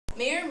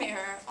Mirror,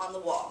 mirror on the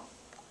wall,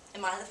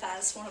 am I the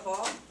fattest one of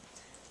all?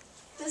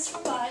 This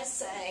revised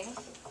saying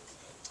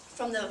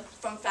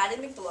from Fatty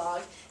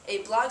McBlog,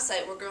 a blog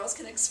site where girls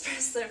can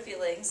express their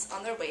feelings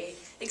on their weight,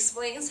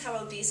 explains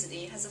how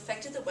obesity has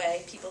affected the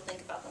way people think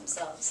about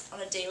themselves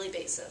on a daily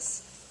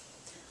basis.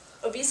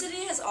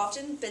 Obesity has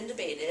often been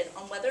debated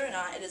on whether or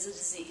not it is a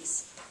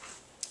disease.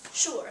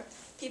 Sure,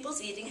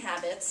 people's eating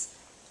habits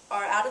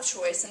are out of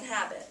choice and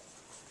habit,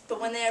 but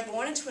when they are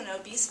born into an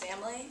obese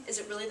family, is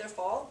it really their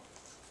fault?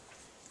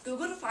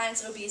 Google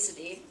defines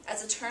obesity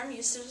as a term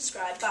used to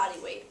describe body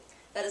weight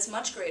that is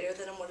much greater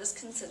than what is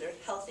considered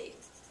healthy.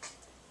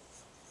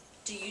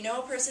 Do you know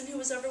a person who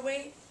is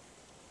overweight?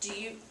 Do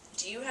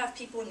you have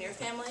people in your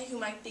family who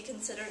might be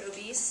considered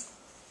obese?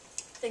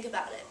 Think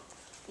about it.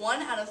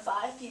 1 out of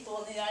 5 people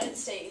in the United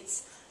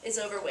States is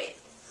overweight,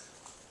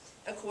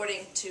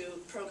 according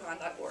to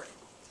procon.org.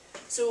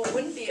 So it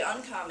wouldn't be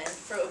uncommon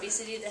for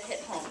obesity to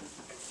hit home.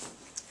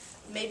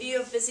 Maybe you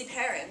have busy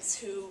parents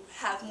who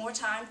have more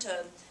time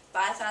to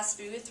buy fast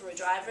food through a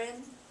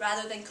drive-in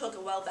rather than cook a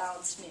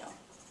well-balanced meal.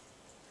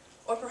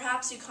 Or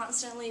perhaps you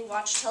constantly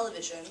watch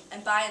television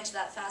and buy into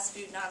that fast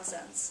food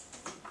nonsense.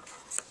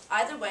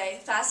 Either way,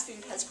 fast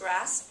food has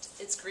grasped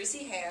its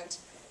greasy hand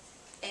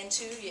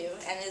into you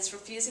and is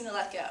refusing to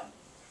let go.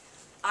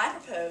 I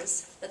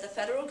propose that the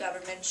federal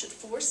government should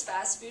force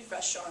fast food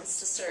restaurants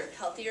to serve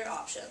healthier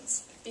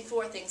options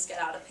before things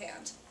get out of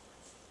hand.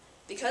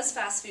 Because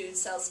fast food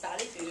sells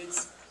fatty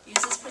foods,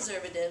 uses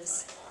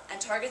preservatives, and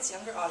targets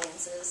younger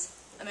audiences,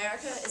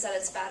 America is at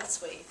its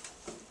fattest weight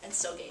and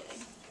still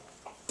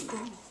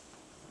gaining.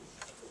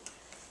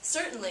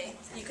 Certainly,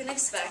 you can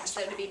expect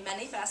there to be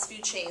many fast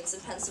food chains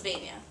in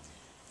Pennsylvania,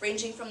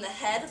 ranging from the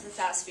head of the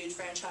fast food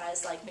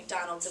franchise like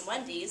McDonald's and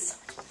Wendy's,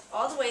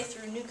 all the way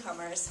through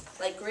newcomers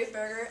like Great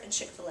Burger and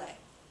Chick-fil-A.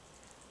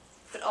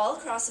 But all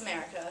across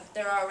America,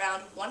 there are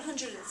around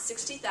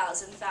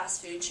 160,000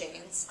 fast food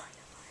chains,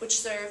 which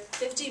serve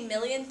 50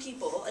 million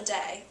people a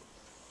day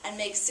and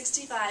make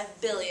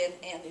 $65 billion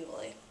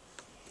annually,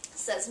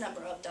 says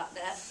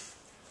NumberUp.net.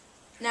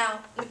 Now,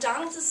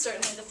 McDonald's is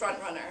certainly the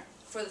front runner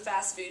for the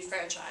fast food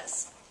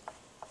franchise.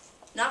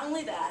 Not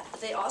only that,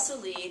 but they also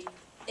lead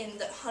in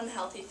the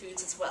unhealthy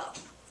foods as well.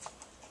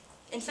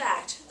 In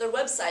fact, their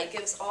website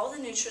gives all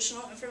the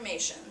nutritional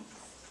information.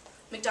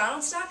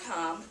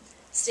 McDonald's.com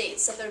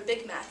states that their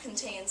Big Mac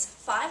contains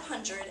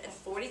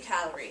 540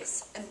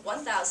 calories and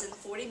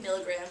 1,040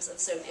 milligrams of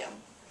sodium.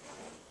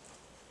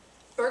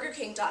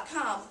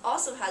 BurgerKing.com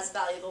also has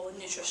valuable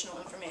nutritional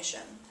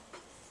information.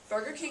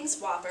 Burger King's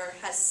Whopper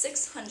has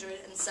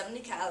 670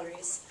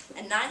 calories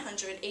and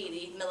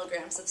 980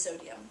 milligrams of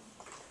sodium.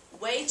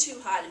 Way too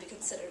high to be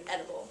considered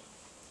edible.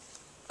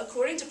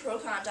 According to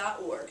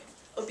procon.org,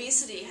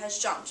 obesity has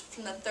jumped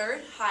from the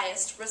 3rd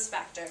highest risk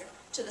factor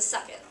to the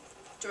 2nd,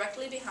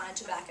 directly behind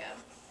tobacco.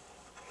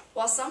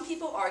 While some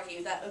people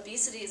argue that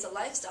obesity is a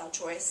lifestyle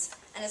choice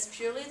and is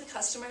purely the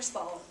customer's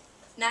fault,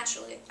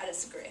 naturally, I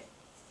disagree.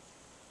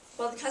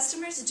 While the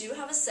customers do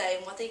have a say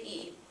in what they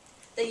eat,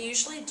 they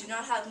usually do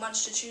not have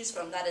much to choose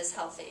from that is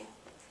healthy.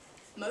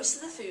 Most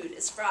of the food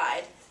is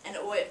fried and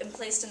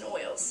placed in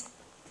oils.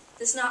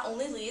 This not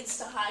only leads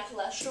to high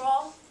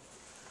cholesterol,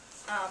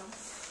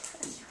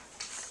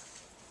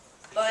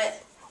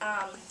 but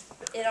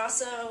it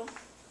also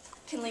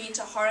can lead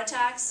to heart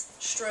attacks,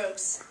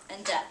 strokes,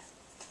 and death.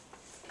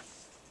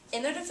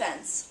 In their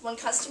defense, when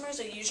customers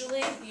are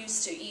usually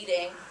used to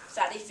eating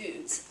fatty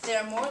foods, they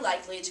are more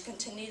likely to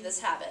continue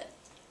this habit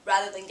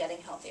rather than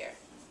getting healthier.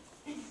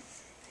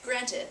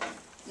 Granted,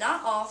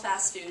 not all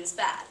fast food is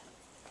bad,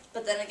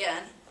 but then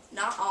again,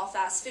 not all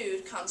fast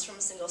food comes from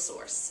a single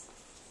source.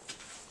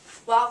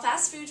 While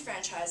fast food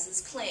franchises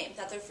claim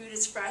that their food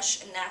is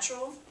fresh and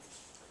natural,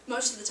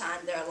 most of the time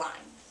they're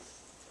lying.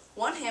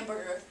 One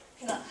hamburger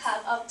can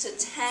have up to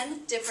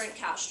 10 different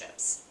cow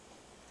strips.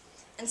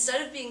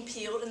 Instead of being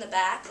peeled in the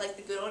back like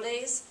the good old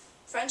days,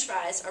 French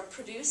fries are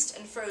produced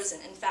and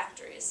frozen in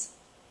factories.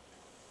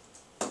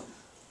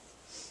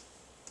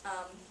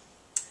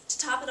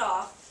 To top it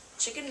off,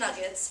 chicken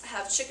nuggets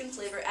have chicken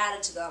flavor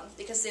added to them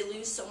because they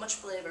lose so much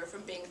flavor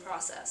from being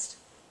processed.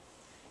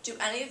 Do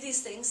any of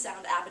these things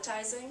sound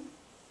appetizing?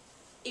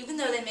 Even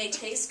though they may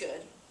taste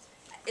good,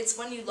 it's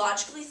when you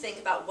logically think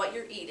about what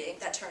you're eating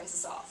that turns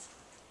us off.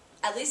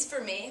 At least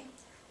for me,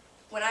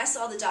 when I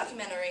saw the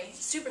documentary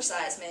Super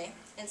Size Me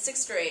in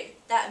 6th grade,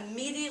 that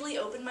immediately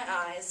opened my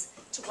eyes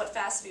to what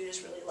fast food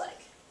is really like.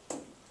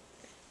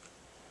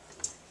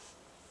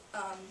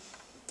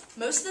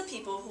 Most of the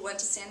people who went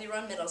to Sandy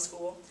Run Middle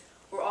School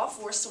were all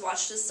forced to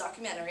watch this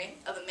documentary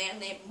of a man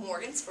named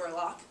Morgan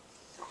Spurlock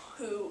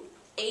who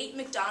ate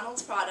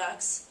McDonald's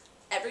products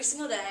every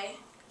single day,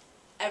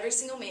 every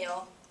single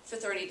meal, for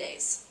 30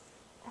 days.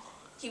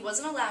 He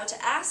wasn't allowed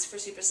to ask for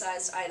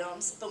supersized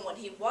items, but when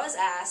he was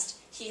asked,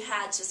 he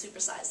had to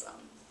supersize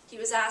them. He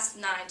was asked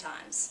 9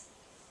 times.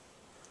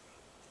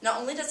 Not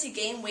only does he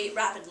gain weight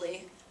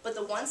rapidly, but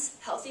the once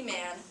healthy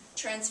man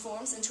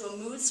transforms into a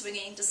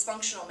mood-swinging,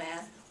 dysfunctional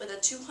man with a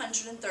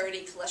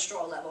 230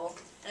 cholesterol level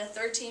and a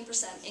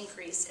 13%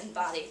 increase in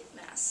body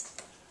mass.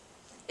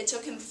 It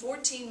took him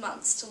 14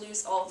 months to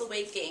lose all the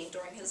weight gained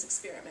during his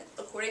experiment,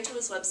 according to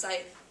his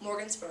website,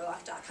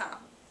 morganspurlock.com.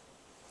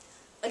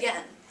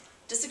 Again,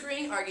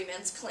 disagreeing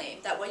arguments claim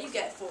that what you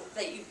get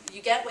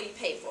you get what you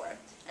pay for,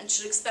 and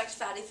should expect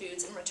fatty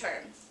foods in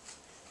return.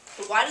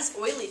 But why does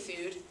oily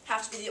food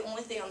have to be the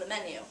only thing on the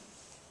menu?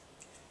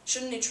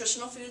 Shouldn't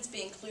nutritional foods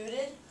be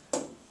included?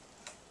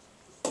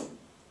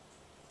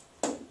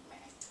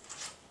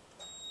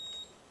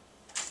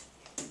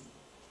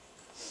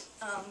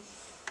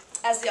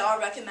 As they are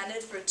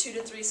recommended for 2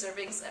 to 3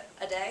 servings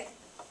a day?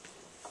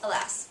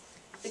 Alas,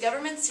 the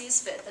government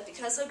sees fit that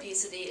because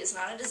obesity is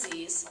not a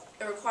disease,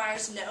 it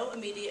requires no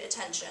immediate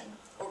attention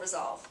or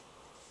resolve.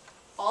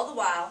 All the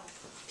while,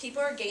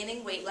 people are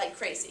gaining weight like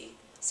crazy,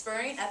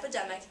 spurring an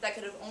epidemic that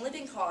could have only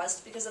been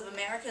caused because of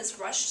America's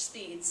rushed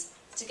speeds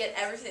to get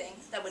everything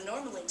that would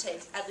normally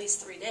take at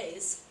least 3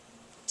 days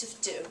to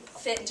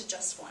fit into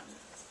just one.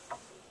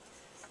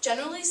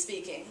 Generally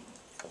speaking,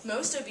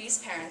 most obese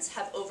parents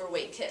have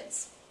overweight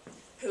kids,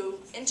 who,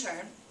 in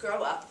turn,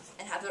 grow up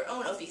and have their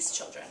own obese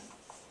children.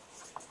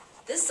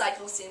 This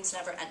cycle seems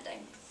never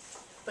ending,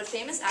 but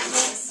famous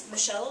actress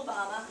Michelle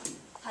Obama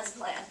has a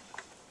plan.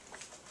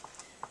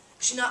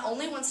 She not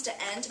only wants to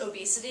end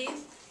obesity,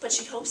 but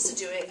she hopes to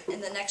do it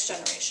in the next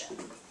generation.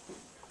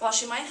 While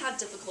she might have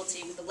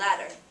difficulty with the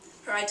latter,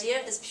 her idea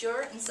is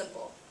pure and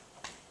simple.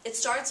 It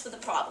starts with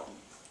a problem.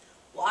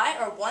 Why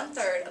are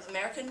 1/3 of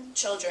American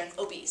children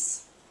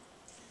obese?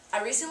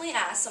 I recently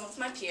asked some of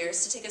my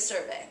peers to take a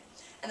survey,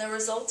 and the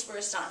results were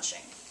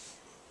astonishing.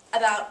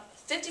 About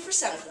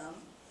 50% of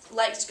them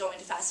liked going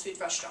to fast food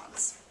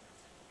restaurants.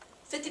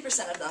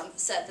 50% of them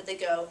said that they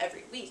go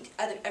every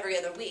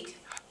other week.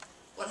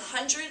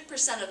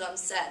 100% of them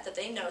said that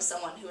they know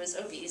someone who is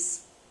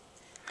obese,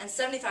 and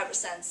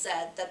 75%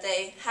 said that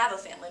they have a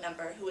family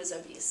member who is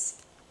obese.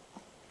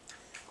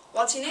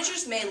 While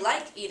teenagers may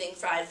like eating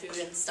fried food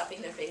and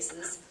stuffing their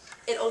faces,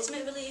 it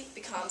ultimately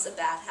becomes a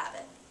bad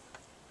habit.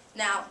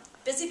 Now,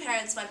 busy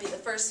parents might be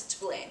the first to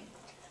blame,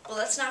 but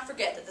let's not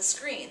forget that the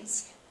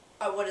screens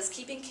are what is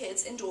keeping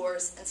kids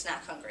indoors and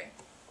snack hungry.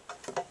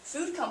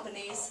 Food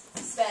companies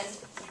spend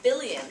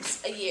billions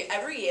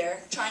every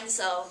year trying to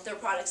sell their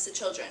products to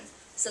children,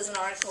 says an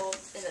article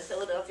in the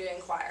Philadelphia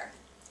Inquirer.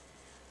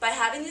 By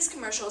having these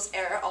commercials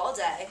air all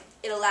day,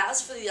 it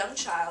allows for the young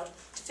child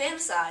to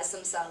fantasize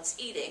themselves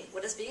eating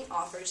what is being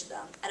offered to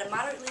them at a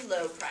moderately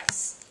low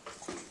price.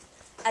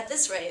 At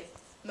this rate,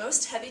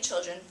 most heavy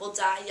children will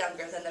die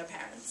younger than their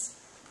parents.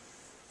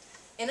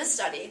 In a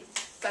study,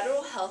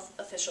 federal health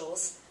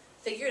officials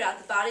figured out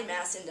the body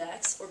mass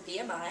index, or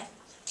BMI,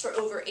 for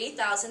over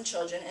 8,000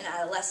 children and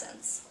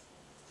adolescents.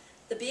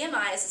 The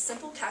BMI is a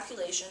simple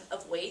calculation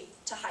of weight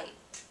to height.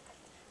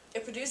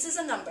 It produces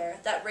a number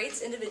that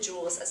rates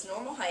individuals as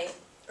normal height,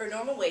 or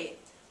normal weight,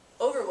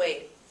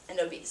 overweight, and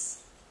obese.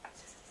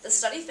 The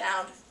study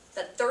found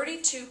that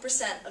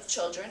 32% of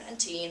children and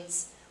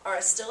teens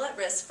are still at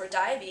risk for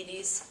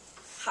diabetes,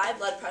 high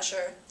blood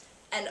pressure,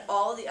 and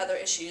all the other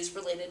issues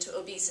related to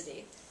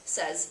obesity,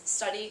 says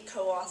study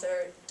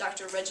co-author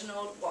Dr.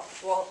 Reginald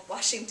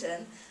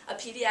Washington, a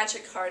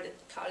pediatric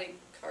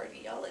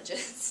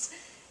cardiologist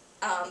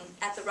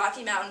at the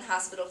Rocky Mountain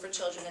Hospital for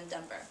Children in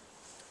Denver.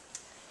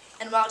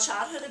 And while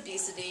childhood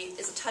obesity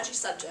is a touchy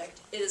subject,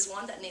 it is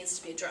one that needs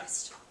to be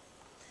addressed.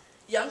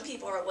 Young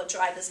people are what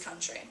drive this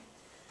country.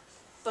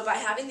 But by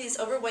having these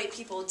overweight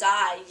people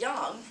die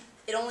young,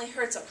 it only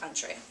hurts our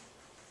country.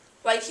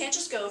 While you can't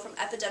just go from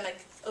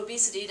epidemic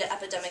obesity to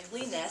epidemic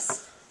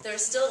leanness, there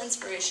is still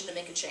inspiration to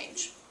make a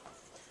change.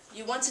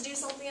 You want to do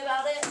something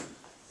about it?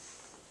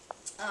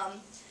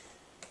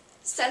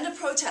 Send a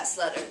protest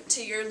letter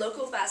to your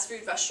local fast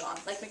food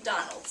restaurant, like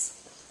McDonald's.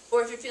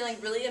 Or if you're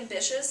feeling really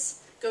ambitious,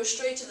 go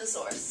straight to the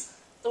source,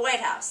 the White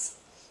House.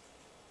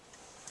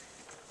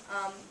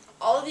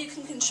 All of you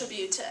can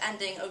contribute to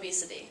ending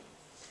obesity.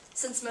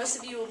 Since most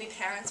of you will be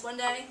parents one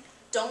day,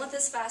 don't let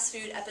this fast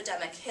food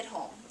epidemic hit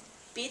home.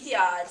 Beat the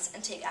odds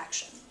and take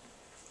action.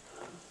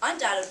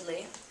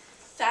 Undoubtedly,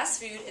 fast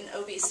food and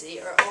obesity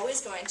are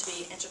always going to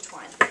be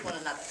intertwined with one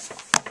another.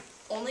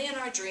 Only in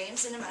our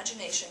dreams and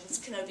imaginations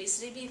can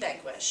obesity be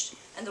vanquished,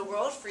 and the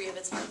world free of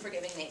its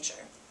unforgiving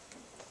nature.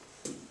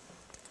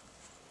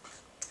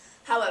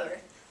 However,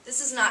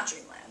 this is not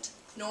dreamland,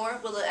 nor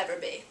will it ever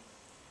be.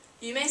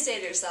 You may say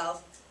to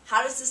yourself,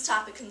 how does this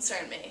topic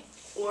concern me?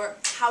 Or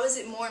how is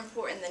it more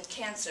important than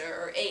cancer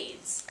or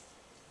AIDS?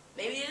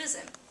 Maybe it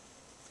isn't.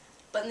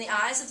 But in the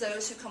eyes of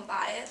those who come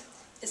by it,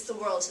 it's the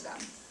world to them.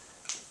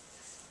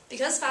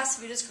 Because fast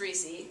food is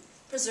greasy,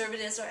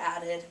 preservatives are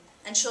added,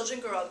 and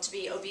children grow up to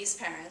be obese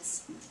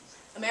parents,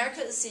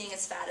 America is seeing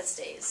its fattest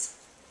days.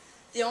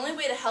 The only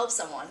way to help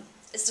someone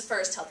is to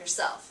first help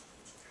yourself.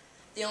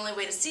 The only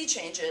way to see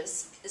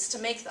changes is to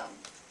make them.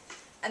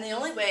 And the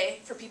only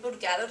way for people to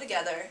gather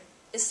together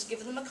is to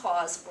give them a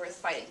cause worth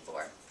fighting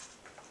for.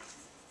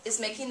 Is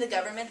making the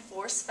government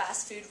force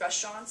fast food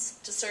restaurants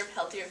to serve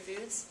healthier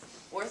foods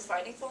worth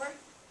fighting for?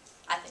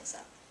 I think so.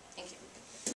 Thank you.